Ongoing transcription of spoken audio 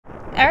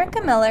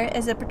Erika Miller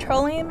is a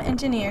petroleum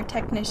engineer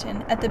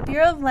technician at the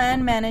Bureau of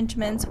Land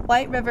Management's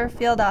White River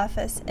Field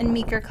Office in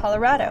Meeker,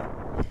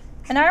 Colorado.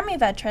 An Army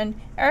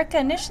veteran, Erika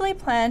initially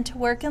planned to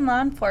work in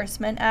law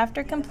enforcement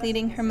after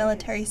completing her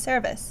military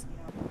service.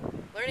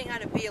 Learning how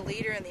to be a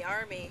leader in the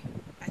Army,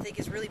 I think,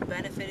 has really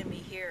benefited me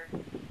here.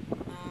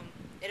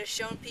 It has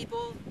shown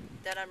people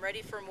that I'm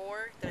ready for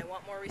more, that I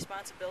want more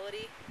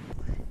responsibility.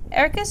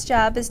 Erika's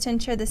job is to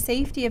ensure the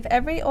safety of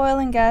every oil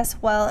and gas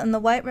well in the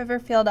White River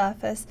Field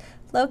Office,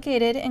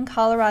 located in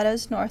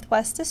Colorado's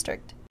Northwest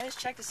District. I just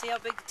checked to see how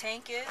big the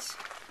tank is.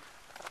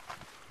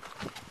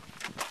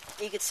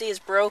 You can see it's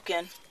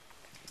broken.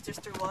 It's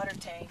just their water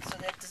tank, so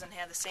that doesn't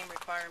have the same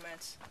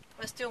requirements.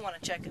 But I still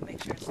want to check it,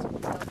 make sure it's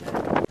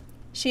okay.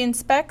 She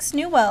inspects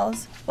new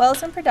wells,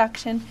 wells in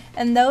production,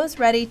 and those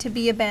ready to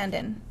be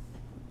abandoned.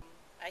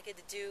 I get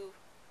to do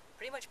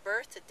pretty much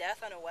birth to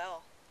death on a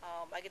well.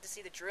 I get to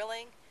see the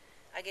drilling.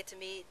 I get to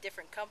meet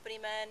different company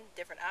men,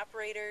 different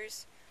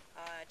operators,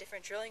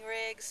 different drilling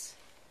rigs.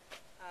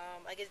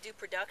 I get to do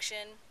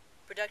production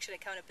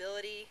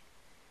accountability,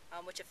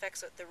 which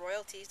affects the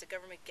royalties the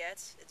government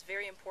gets. It's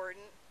very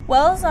important.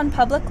 Wells on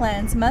public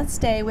lands must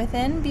stay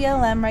within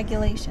BLM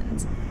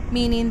regulations,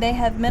 meaning they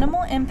have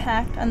minimal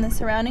impact on the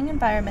surrounding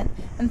environment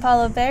and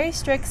follow very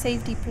strict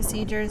safety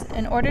procedures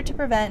in order to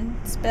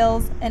prevent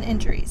spills and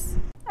injuries.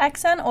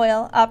 Exxon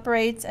Oil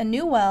operates a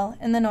new well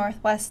in the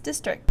Northwest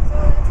District. So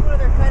that's one of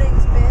their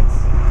cuttings bits.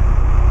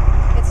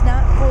 It's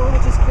not full,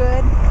 which is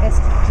good. It's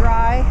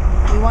dry.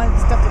 We wanted the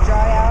stuff to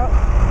dry out.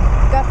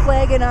 Got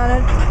flagging on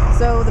it,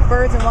 so the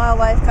birds and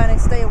wildlife kind of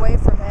stay away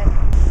from it.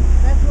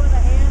 That's one of the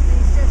hands, and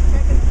he's just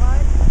checking the mud,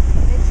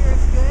 make sure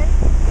it's good,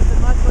 because the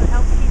mud's what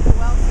helps keep the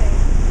well safe.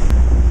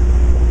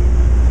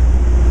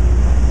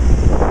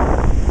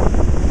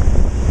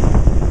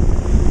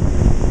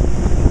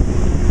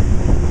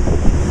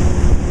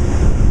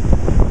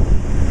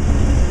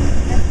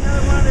 That's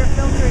another one of their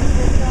filtering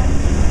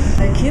systems.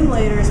 The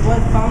accumulator is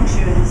what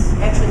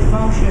actually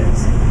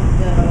functions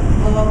the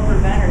blowout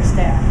preventer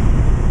stack.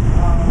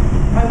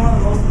 Probably one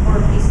of the most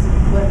important pieces of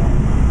equipment.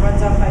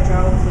 Runs off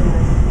hydraulic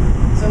fluid.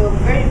 So a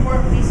very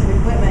important piece of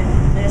equipment,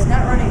 and it's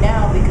not running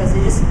now because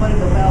they just sputtered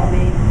the well.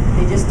 They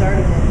just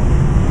started it.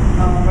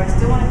 But I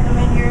still want to come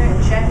in here and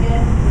check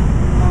it.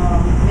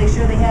 Make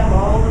sure they have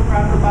all the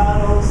proper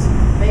bottles.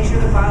 Make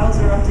sure the bottles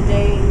are up to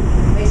date.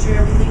 Make sure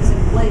everything's in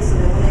place so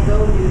that when they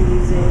go to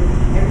use it,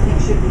 everything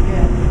should be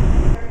good.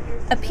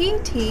 A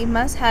PET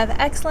must have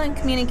excellent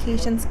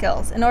communication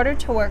skills in order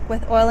to work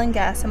with oil and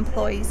gas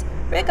employees,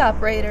 rig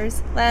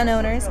operators,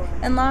 landowners,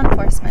 and law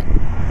enforcement.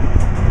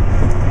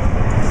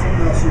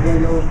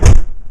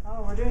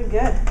 Oh, we're doing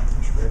good.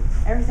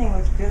 Everything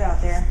looks good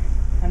out there.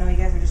 I know you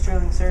guys are just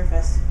drilling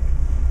surface,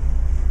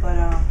 but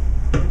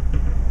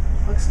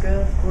looks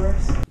good, of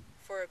course.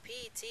 For a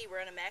PET,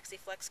 we're on a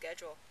maxi-flex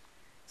schedule.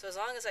 So as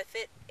long as I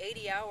fit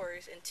 80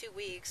 hours in 2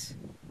 weeks,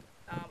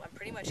 I'm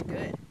pretty much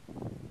good.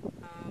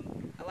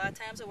 A lot of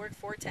times I work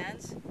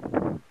 4/10s,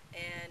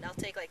 and I'll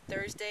take like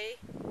Thursday,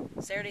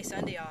 Saturday,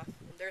 Sunday off.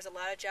 There's a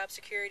lot of job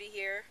security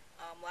here.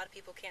 A lot of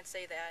people can't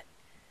say that.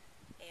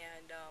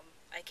 And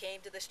I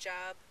came to this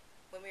job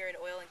when we were in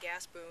oil and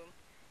gas boom,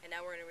 and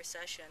now we're in a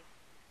recession.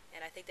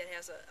 And I think that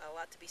has a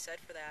lot to be said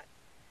for that.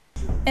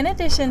 In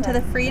addition to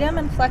the freedom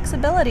and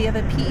flexibility of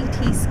a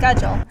PET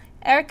schedule,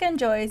 Erika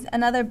enjoys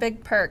another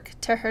big perk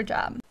to her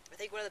job. I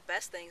think one of the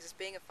best things is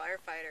being a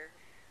firefighter.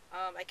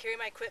 I carry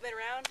my equipment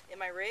around in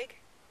my rig,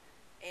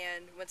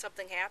 and when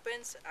something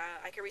happens,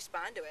 I can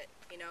respond to it,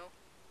 you know.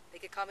 They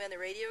could call me on the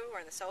radio or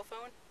on the cell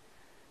phone,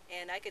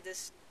 and I could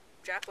just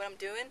drop what I'm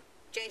doing,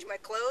 change my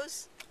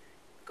clothes,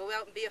 go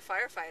out and be a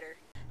firefighter.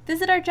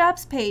 Visit our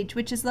jobs page,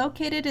 which is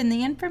located in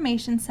the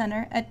Information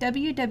Center at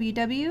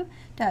www.blm.gov/c.